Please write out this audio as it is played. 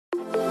If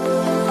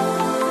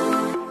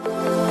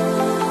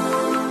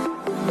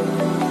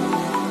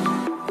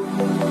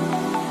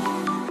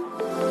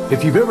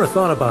you've ever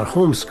thought about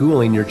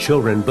homeschooling your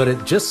children, but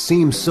it just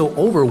seems so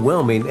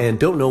overwhelming and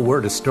don't know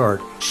where to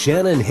start,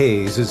 Shannon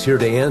Hayes is here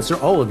to answer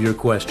all of your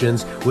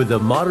questions with the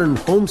Modern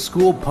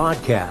Homeschool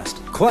Podcast.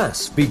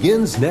 Class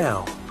begins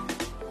now.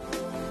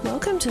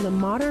 Welcome to the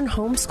Modern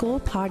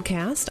Homeschool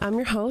Podcast. I'm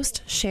your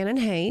host, Shannon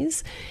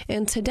Hayes,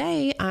 and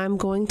today I'm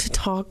going to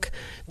talk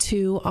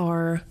to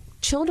our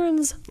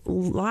children's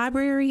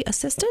library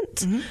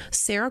assistant,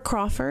 Sarah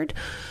Crawford.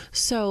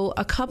 So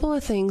a couple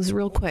of things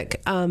real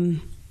quick.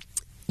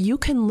 You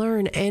can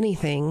learn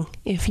anything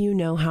if you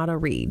know how to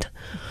read.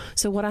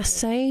 So what I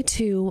say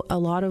to a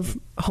lot of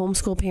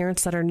homeschool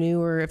parents that are new,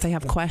 or if they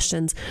have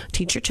questions,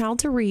 teach your child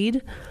to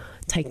read,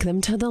 take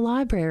them to the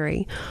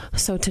library.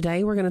 So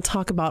today we're going to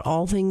talk about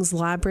all things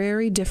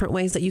library, different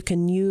ways that you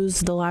can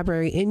use the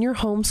library in your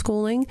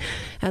homeschooling,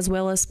 as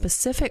well as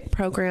specific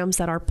programs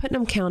that our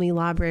Putnam County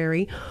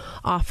Library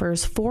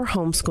offers for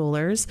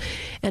homeschoolers.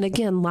 And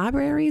again,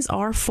 libraries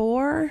are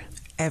for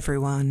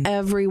everyone.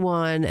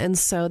 And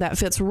so that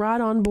fits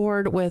right on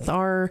board with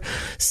our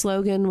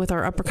slogan with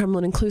our Upper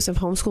Cumberland Inclusive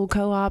Homeschool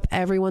Co-op.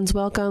 Everyone's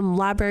welcome.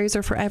 Libraries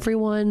are for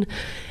everyone.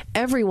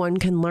 Everyone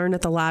can learn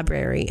at the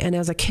library. And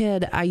as a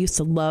kid, I used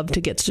to love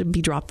to get to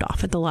be dropped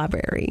off at the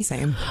library.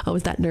 Same. I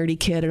was that nerdy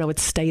kid, and I would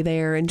stay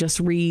there and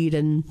just read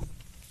and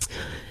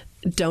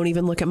don't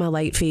even look at my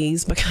late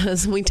fees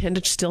because we tend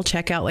to still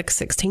check out like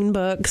 16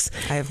 books.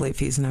 I have late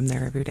fees and I'm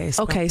there every day.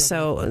 Okay,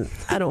 so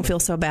I don't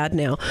feel so bad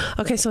now.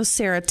 Okay, so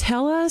Sarah,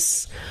 tell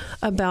us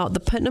about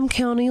the Putnam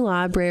County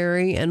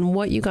Library and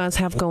what you guys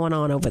have going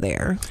on over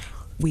there.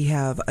 We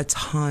have a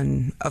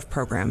ton of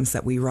programs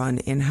that we run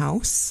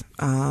in-house,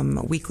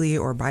 weekly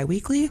or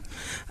bi-weekly.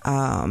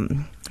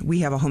 We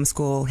have a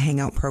homeschool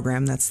hangout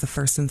program that's the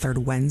first and third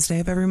Wednesday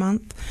of every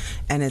month,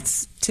 and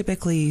it's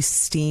typically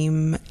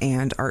STEAM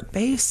and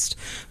art-based,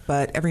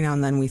 but every now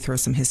and then we throw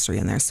some history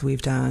in there. So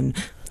we've done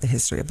the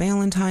history of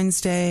Valentine's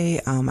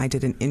Day. I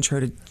did an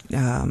intro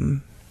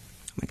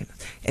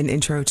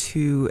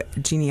to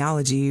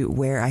genealogy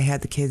where I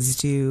had the kids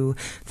do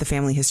the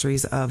family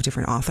histories of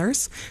different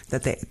authors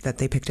that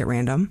they picked at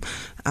random.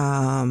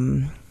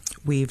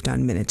 We've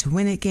done minute to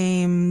win it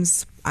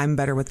games. I'm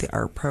better with the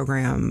art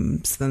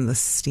programs than the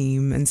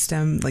STEAM and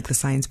STEM, like the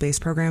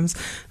science-based programs.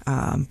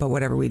 But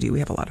whatever we do, we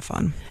have a lot of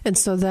fun. And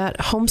so that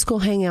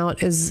homeschool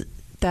hangout is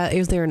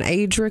there an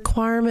age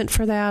requirement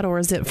for that, or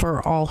is it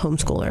for all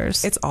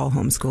homeschoolers? It's all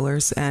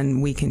homeschoolers,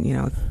 and we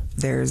can,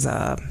 there's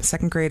a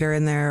second grader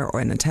in there or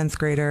a 10th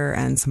grader,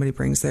 and somebody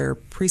brings their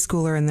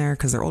preschooler in there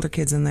because they're older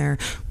kids in there.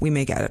 We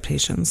make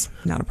adaptations,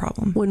 not a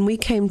problem. When we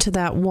came to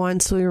that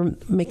once, we were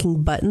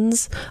making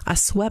buttons. I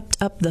swept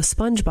up the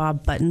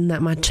SpongeBob button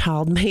that my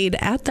child made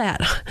at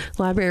that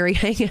library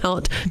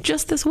hangout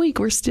just this week.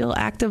 We're still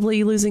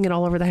actively losing it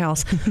all over the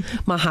house.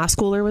 My high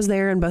schooler was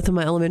there, and both of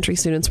my elementary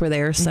students were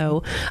there,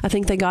 so I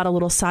think they got a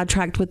little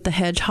sidetracked with the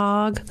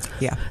hedgehog.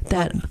 Yeah.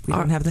 We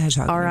don't have the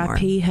hedgehog anymore.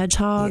 R.I.P.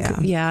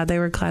 hedgehog. Yeah, they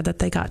were glad that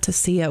they got to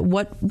see it.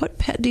 What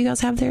pet do you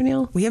guys have there,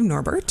 Neil? We have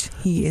Norbert.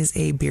 He is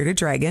a bearded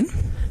dragon.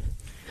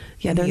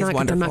 Yeah, they're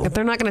not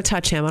going to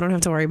touch him. I don't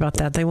have to worry about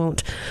that. They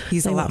won't.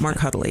 He's a lot more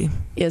cuddly.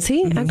 Is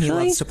he? Actually, he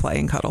loves to play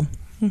and cuddle.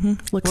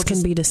 Looks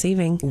can be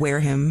deceiving. Wear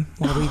him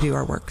while we do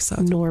our work. So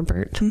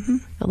Norbert,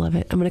 I love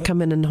it. I'm going to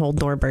come in and hold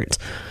Norbert.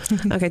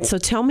 Okay, so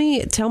tell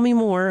me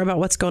more about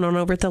what's going on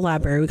over at the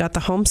library. We got the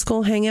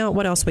homeschool hangout.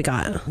 What else we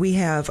got? We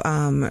have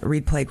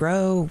Read, Play,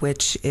 Grow,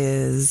 which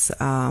is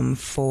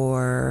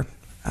for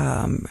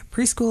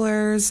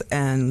preschoolers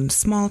and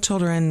small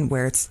children,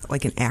 where it's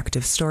like an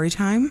active story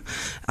time,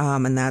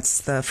 and that's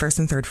the first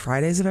and third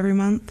Fridays of every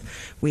month.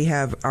 We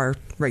have our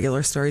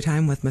regular story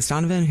time with Miss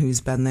Donovan,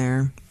 who's been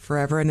there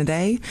forever and a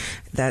day.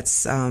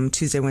 That's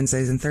Tuesday,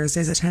 Wednesdays, and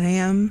Thursdays at 10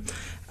 a.m.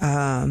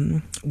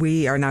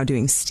 We are now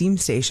doing STEAM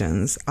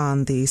stations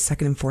on the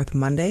second and fourth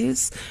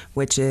Mondays,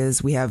 which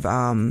is we have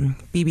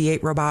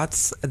BB-8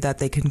 robots that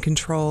they can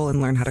control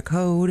and learn how to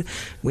code.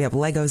 We have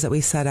Legos that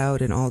we set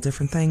out and all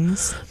different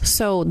things.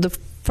 So the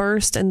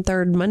first and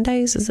third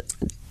Mondays, is it?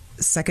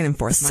 Second and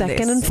fourth Mondays.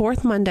 Second and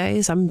fourth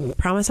Mondays. I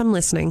promise I'm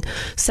listening.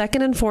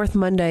 Second and fourth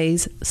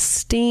Mondays,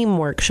 STEAM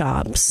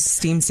workshops.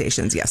 STEAM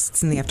stations, yes.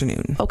 It's in the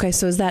afternoon. Okay,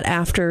 so is that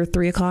after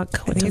 3 o'clock?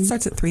 I think it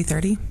starts at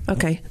 3:30.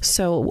 Okay,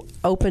 so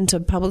open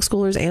to public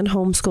schoolers and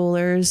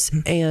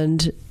homeschoolers,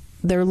 and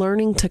they're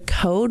learning to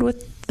code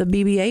with the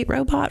BB-8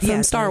 robot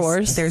from Star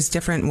Wars. There's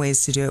different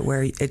ways to do it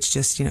where it's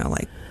just,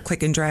 like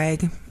click and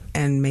drag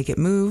and make it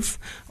move,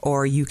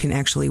 or you can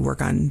actually work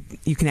on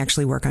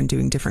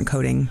doing different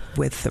coding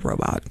with the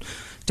robot,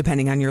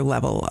 depending on your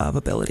level of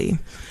ability.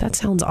 That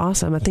sounds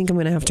awesome. I think I'm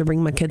going to have to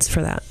bring my kids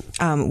for that.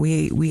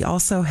 We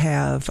also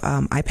have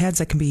iPads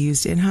that can be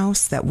used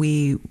in-house that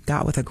we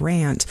got with a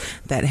grant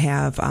that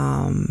have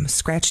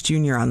Scratch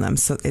Junior on them.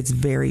 So it's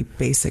very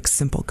basic,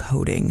 simple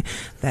coding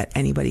that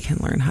anybody can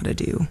learn how to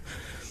do.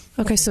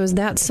 Okay, so is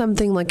that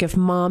something like if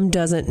mom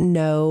doesn't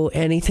know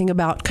anything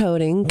about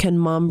coding, can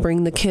mom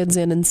bring the kids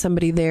in and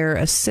somebody there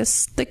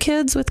assist the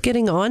kids with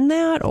getting on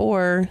that?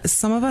 Or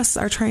some of us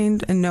are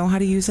trained and know how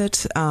to use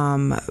it,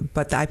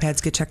 but the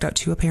iPads get checked out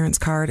to a parent's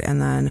card,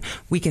 and then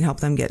we can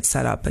help them get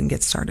set up and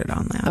get started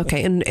on that.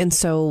 Okay, and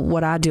so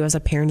what I do as a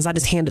parent is I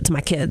just hand it to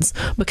my kids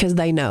because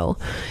they know.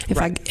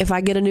 If I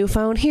get a new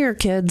phone, here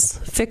kids,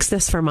 fix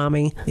this for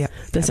mommy. Yeah,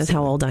 this is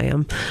how old I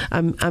am.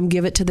 I'm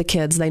give it to the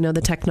kids. They know the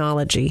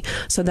technology.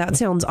 So that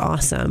sounds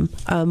awesome.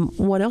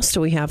 What else do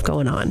we have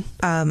going on?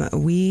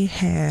 We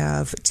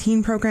have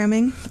teen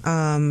programming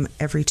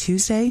every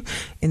Tuesday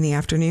in the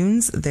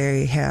afternoons.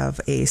 They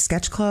have a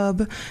sketch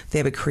club. They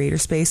have a creator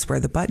space where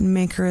the button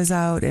maker is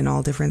out and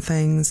all different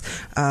things.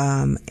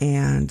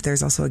 And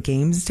there's also a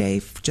games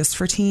day just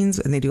for teens,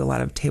 and they do a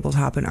lot of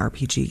tabletop and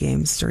RPG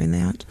games during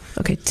that.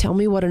 Okay, tell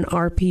me what an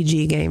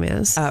RPG game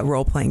is.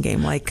 Role-playing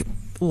game, like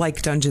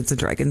Dungeons and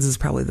Dragons is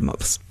probably the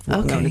most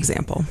well-known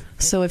example.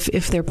 So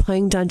if they're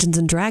playing Dungeons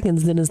and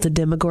Dragons, then is the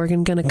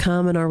Demogorgon going to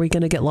come, and are we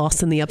going to get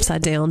lost in the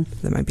Upside Down?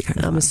 That might be kind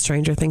of I'm a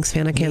Stranger Things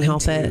fan. I can't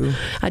help it.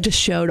 I just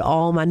showed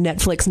all my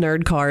Netflix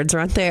nerd cards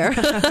right there.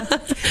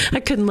 I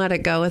couldn't let it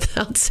go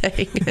without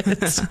saying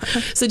it.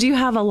 So do you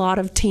have a lot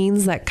of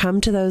teens that come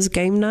to those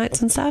game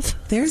nights and stuff?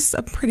 There's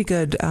a pretty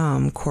good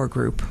core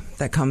group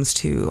that comes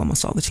to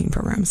almost all the teen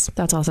programs.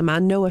 That's awesome. I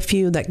know a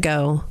few that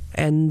go,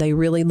 and they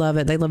really love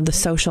it. They love the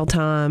social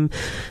time,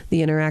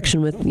 the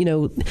interaction with,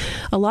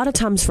 a lot of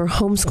times for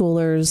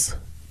homeschoolers,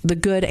 the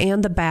good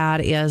and the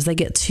bad is they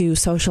get to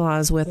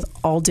socialize with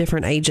all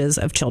different ages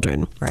of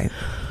children. Right.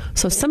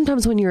 So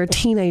sometimes when you're a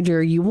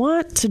teenager, you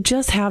want to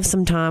just have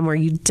some time where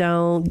you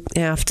don't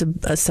have to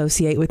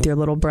associate with your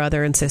little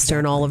brother and sister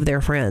and all of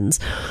their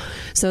friends.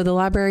 So the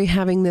library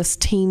having this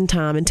teen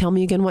time, and tell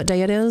me again what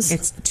day it is?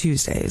 It's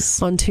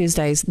Tuesdays. On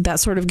Tuesdays.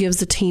 That sort of gives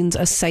the teens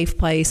a safe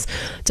place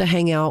to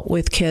hang out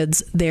with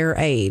kids their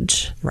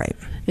age. Right.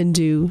 And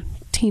do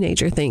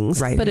teenager things,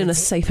 right, but in a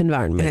safe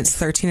environment. And it's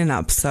 13 and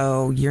up,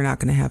 so you're not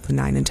going to have the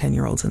 9 and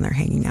 10-year-olds in there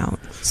hanging out.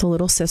 So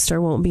little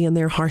sister won't be in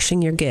there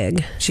harshing your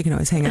gig. She can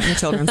always hang out in the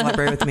children's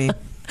library with me.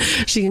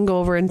 She can go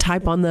over and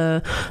type on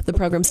the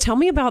programs. Tell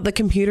me about the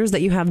computers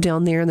that you have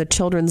down there in the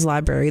children's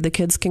library. The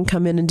kids can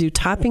come in and do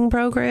typing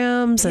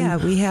programs. Yeah,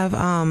 we have...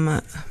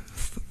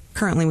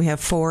 Currently, we have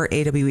 4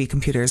 AWE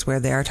computers where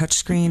they are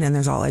touchscreen, and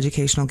there's all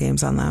educational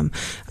games on them.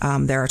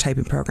 There are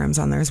typing programs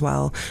on there as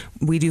well.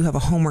 We do have a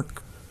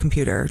homework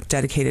computer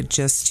dedicated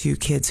just to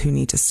kids who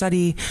need to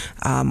study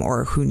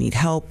or who need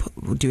help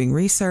doing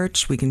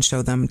research. We can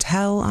show them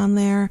Tell on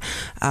there,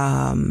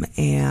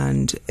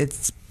 and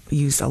it's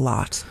used a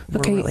lot.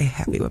 We're really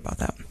happy about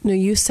that. No,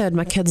 you said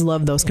my kids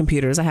love those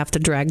computers. I have to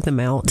drag them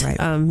out,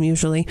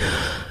 usually.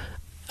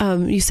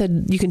 You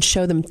said you can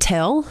show them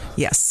Tell?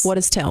 Yes. What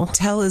is Tell?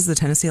 Tell is the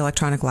Tennessee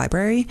Electronic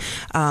Library,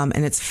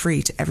 and it's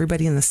free to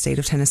everybody in the state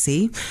of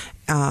Tennessee.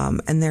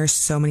 And there's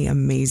so many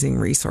amazing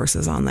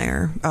resources on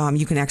there.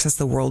 You can access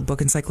the World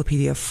Book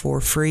Encyclopedia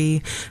for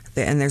free,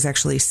 and there's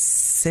actually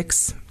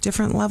 6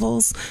 different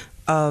levels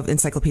of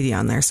encyclopedia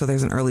on there. So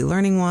there's an early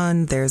learning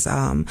one, there's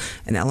an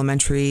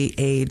elementary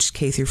age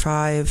K through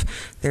 5,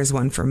 there's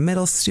one for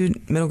middle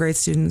grade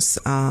students,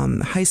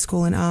 high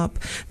school and up.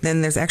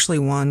 Then there's actually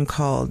one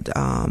called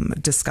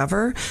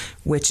Discover,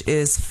 which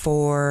is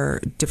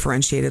for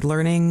differentiated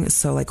learning.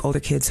 So like older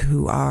kids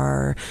who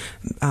are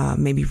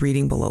maybe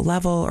reading below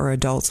level, or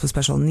adults with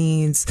special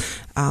needs.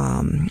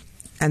 And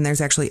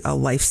there's actually a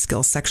life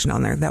skills section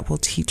on there that will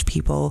teach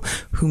people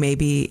who may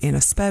be in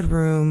a sped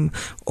room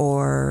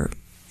or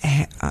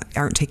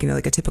aren't taking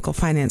like a typical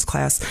finance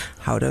class,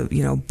 how to,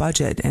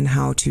 budget and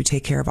how to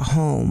take care of a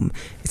home.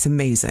 It's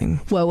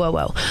amazing.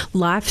 Whoa.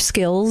 Life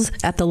skills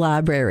at the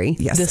library.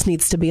 Yes. This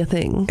needs to be a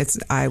thing.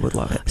 I would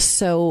love it.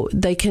 So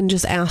they can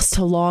just ask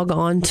to log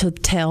on to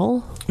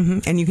Tell? Mm-hmm.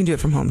 And you can do it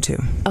from home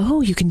too.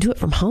 Oh, you can do it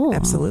from home?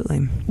 Absolutely.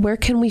 Where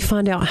can we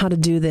find out how to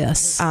do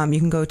this? You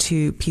can go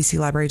to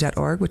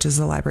pclibrary.org, which is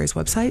the library's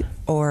website,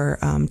 or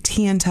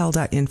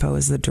tntel.info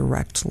is the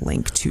direct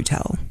link to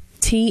Tell.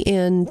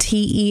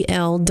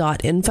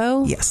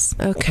 TNTEL.info? Yes.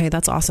 Okay,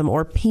 that's awesome.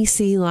 Or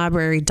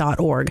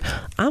PCLibrary.org.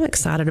 I'm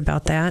excited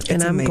about that.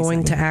 It's amazing.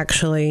 Going to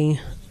actually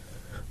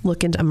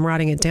look into, I'm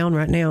writing it down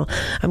right now.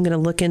 I'm going to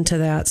look into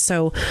that.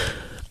 So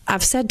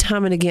I've said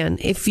time and again,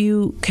 if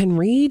you can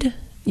read,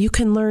 you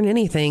can learn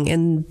anything.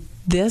 And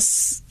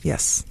this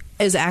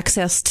is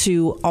access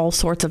to all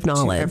sorts of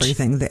knowledge. To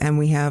everything. And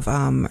we have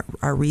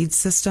our READ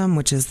system,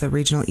 which is the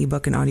regional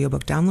ebook and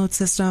audiobook download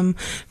system.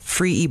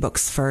 Free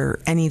ebooks for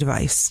any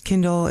device.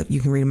 Kindle, you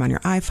can read them on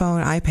your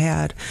iPhone,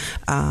 iPad.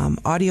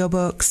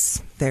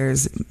 Audiobooks.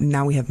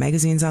 Now we have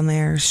magazines on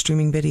there,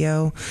 streaming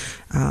video.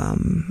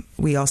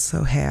 We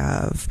also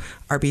have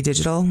RB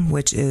Digital,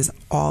 which is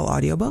all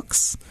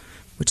audiobooks,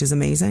 which is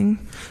amazing.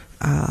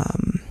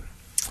 I'm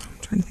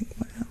trying to think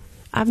what else.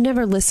 I've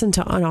never listened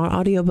to an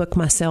audiobook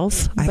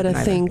myself, but I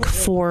think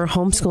for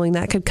homeschooling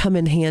that could come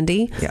in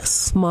handy.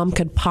 Yes. Mom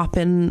could pop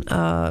in.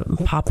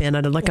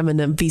 Like I'm in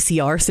a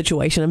VCR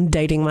situation. I'm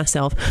dating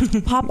myself.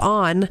 Pop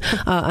on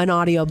an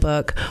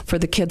audiobook for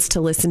the kids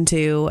to listen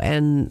to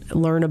and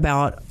learn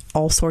about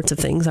all sorts of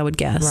things, I would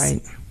guess.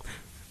 Right.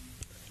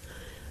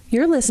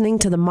 You're listening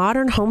to the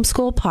Modern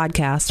Homeschool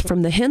Podcast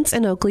from the Hints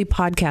and Oakley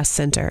Podcast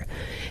Center.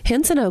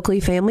 Hints and Oakley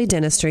Family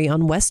Dentistry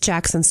on West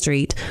Jackson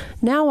Street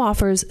now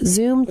offers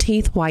Zoom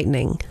teeth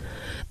whitening.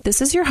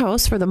 This is your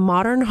host for the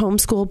Modern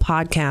Homeschool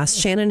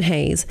Podcast, Shannon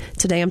Hayes.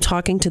 Today I'm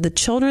talking to the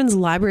Children's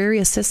Library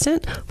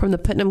Assistant from the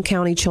Putnam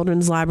County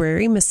Children's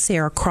Library, Miss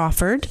Sarah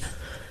Crawford.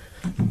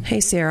 Hey,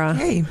 Sarah.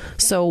 Hey.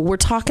 So we're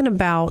talking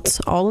about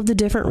all of the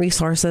different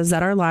resources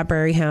that our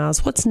library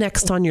has. What's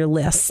next on your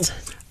list?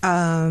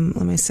 Let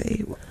me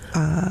see.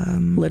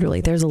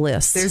 Literally, there's a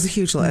list. There's a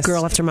huge list.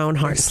 Girl after my own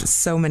heart. There's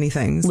so many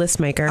things. List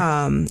maker.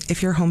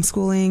 If you're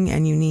homeschooling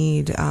and you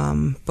need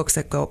books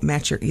that go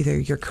match either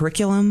your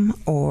curriculum,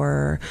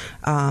 or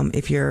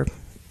if you're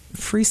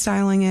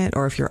freestyling it,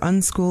 or if you're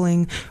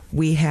unschooling,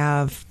 we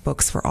have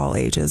books for all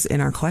ages in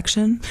our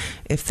collection.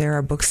 If there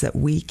are books that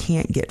we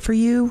can't get for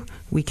you,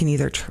 we can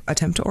either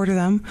attempt to order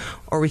them,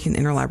 or we can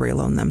interlibrary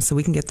loan them, so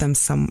we can get them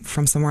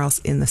from somewhere else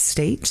in the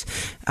state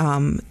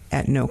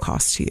at no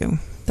cost to you.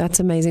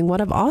 That's amazing.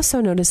 What I've also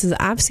noticed is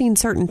I've seen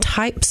certain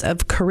types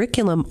of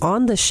curriculum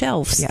on the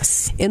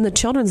shelves in the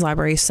children's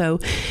library. So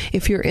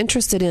if you're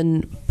interested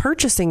in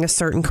purchasing a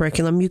certain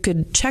curriculum, you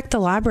could check the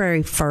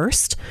library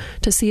first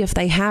to see if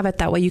they have it.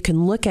 That way you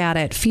can look at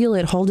it, feel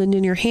it, hold it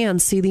in your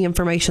hand, see the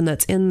information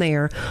that's in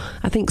there.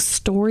 I think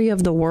Story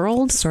of the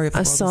World.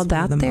 I saw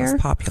that the there.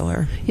 Most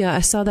popular. Yeah,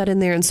 I saw that in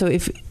there. And so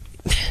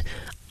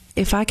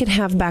if I could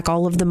have back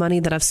all of the money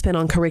that I've spent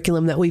on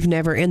curriculum that we've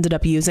never ended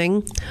up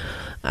using,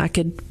 I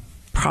could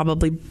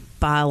probably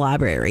buy a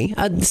library.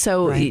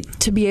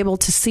 To be able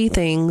to see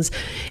things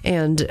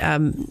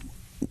and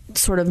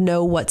sort of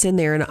know what's in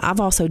there. And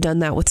I've also done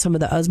that with some of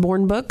the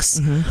Usborne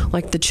books,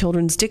 like the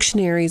children's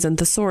dictionaries and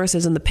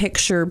thesauruses and the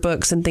picture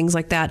books and things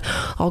like that.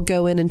 I'll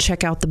go in and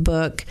check out the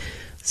book,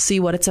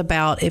 see what it's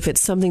about. If it's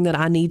something that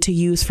I need to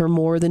use for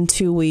more than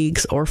 2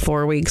 weeks or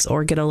 4 weeks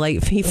or get a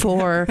late fee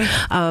for,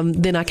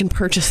 then I can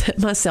purchase it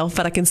myself,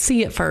 but I can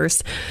see it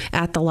first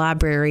at the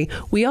library.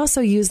 We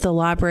also use the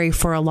library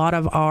for a lot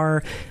of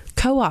our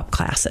co-op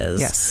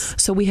classes. Yes.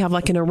 So we have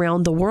like an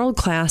around the world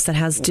class that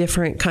has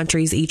different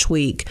countries each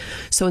week.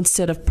 So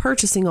instead of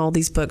purchasing all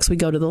these books, we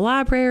go to the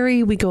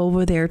library, we go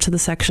over there to the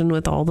section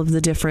with all of the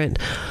different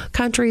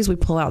countries, we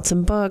pull out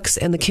some books,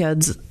 and the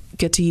kids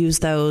get to use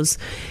those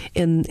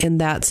in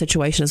that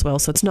situation as well.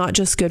 So it's not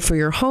just good for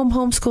your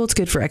homeschool, it's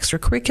good for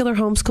extracurricular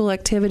homeschool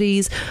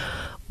activities.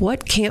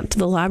 What can't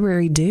the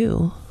library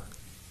do?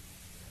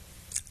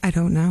 I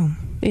don't know.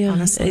 Yeah,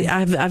 honestly.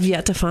 I've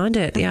yet to find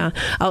it. Yeah,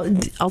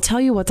 I'll tell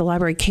you what the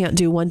library can't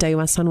do. One day,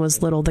 my son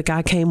was little. The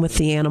guy came with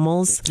the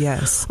animals.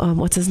 Yes.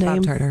 What's his name?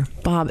 Bob Tarter.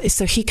 Bob.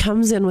 So he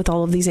comes in with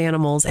all of these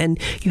animals, and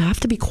you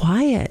have to be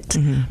quiet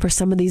for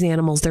some of these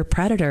animals. They're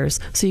predators.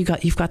 So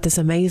you've got this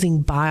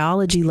amazing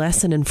biology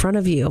lesson in front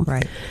of you.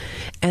 Right.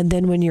 And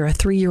then when you're a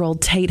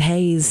 3-year-old Tate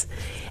Hayes,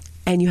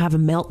 and you have a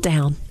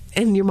meltdown,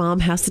 and your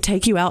mom has to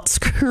take you out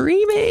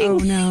screaming. Oh,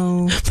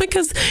 no.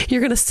 Because you're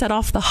going to set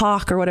off the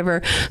hawk or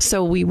whatever.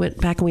 So we went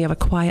back and we have a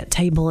quiet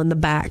table in the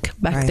back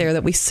right there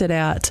that we sit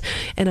at.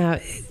 And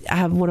I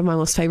have one of my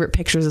most favorite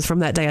pictures is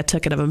from that day I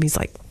took it of him. He's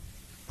like,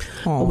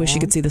 I wish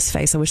you could see this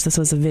face. I wish this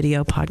was a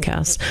video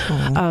podcast.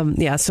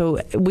 So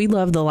we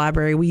love the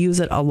library. We use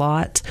it a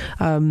lot.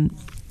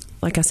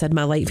 Like I said,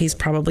 my late fees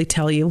probably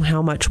tell you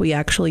how much we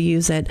actually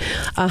use it.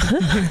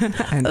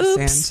 I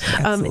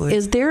understand. Oops.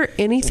 Is there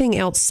anything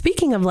else?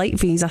 Speaking of late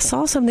fees, I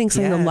saw something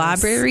saying the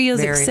library is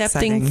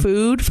accepting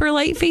food for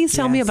late fees.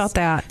 Tell me about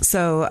that.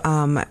 So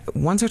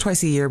once or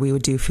twice a year, we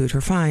would do food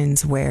for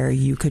fines, where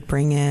you could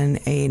bring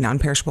in a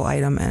non-perishable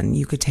item and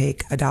you could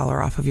take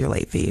 $1 off of your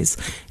late fees.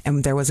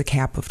 And there was a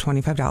cap of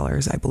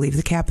 $25. I believe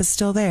the cap is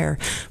still there.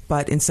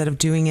 But instead of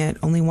doing it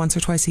only once or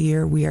twice a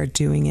year, we are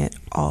doing it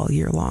all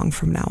year long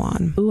from now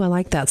on. Ooh, I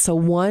like that. So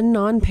one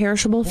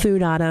non-perishable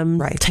food item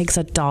takes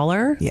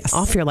 $1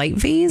 off your late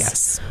fees?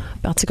 Yes.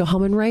 About to go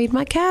home and raid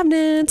my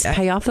cabinets,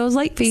 pay off those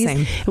late fees.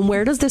 Same. And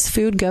where does this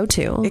food go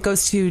to? It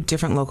goes to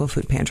different local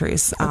food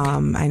pantries. Okay.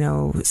 I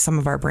know some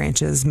of our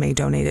branches may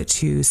donate it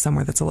to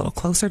somewhere that's a little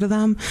closer to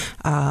them.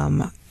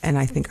 And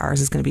I think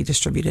ours is going to be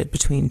distributed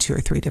between 2 or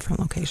 3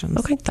 different locations.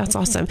 Okay, that's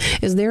awesome.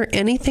 Is there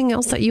anything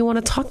else that you want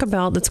to talk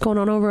about that's going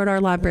on over at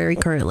our library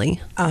currently?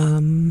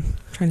 Trying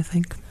to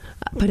think.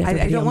 Put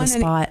everybody on the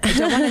spot. I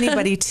don't want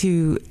anybody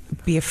to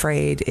be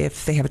afraid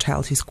if they have a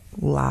child who's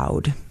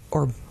loud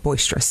or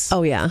boisterous.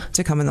 Oh yeah.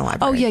 To come in the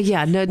library. Oh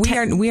yeah. No,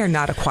 we are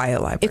not a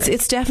quiet library.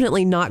 It's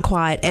definitely not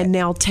quiet. And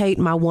now Tate,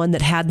 my one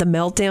that had the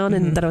meltdown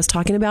and that I was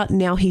talking about,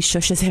 now he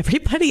shushes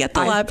everybody at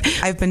the library.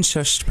 I've been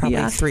shushed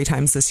probably 3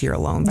 times this year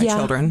alone by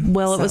children.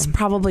 Well, it was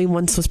probably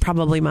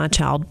my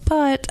child.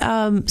 But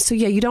so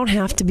yeah, you don't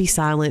have to be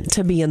silent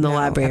to be in the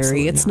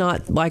library. It's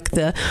not like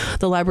the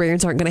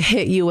librarians aren't going to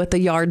hit you with a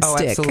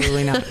yardstick.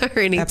 Absolutely not. Or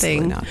anything.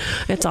 Absolutely not.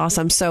 It's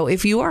awesome. So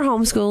if you are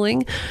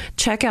homeschooling,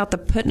 check out the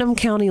Putnam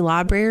County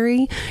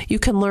Library. You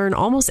can learn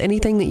almost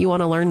anything that you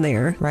want to learn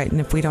there. Right. And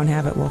if we don't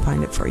have it, we'll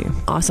find it for you.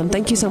 Awesome.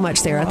 Thank you so much,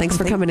 Sarah. Thanks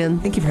for coming in.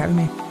 Thank you for having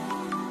me.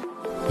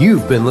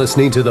 You've been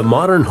listening to The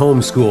Modern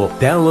Homeschool.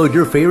 Download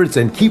your favorites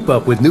and keep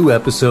up with new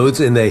episodes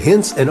in the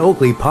Hints and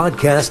Oakley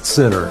Podcast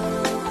Center.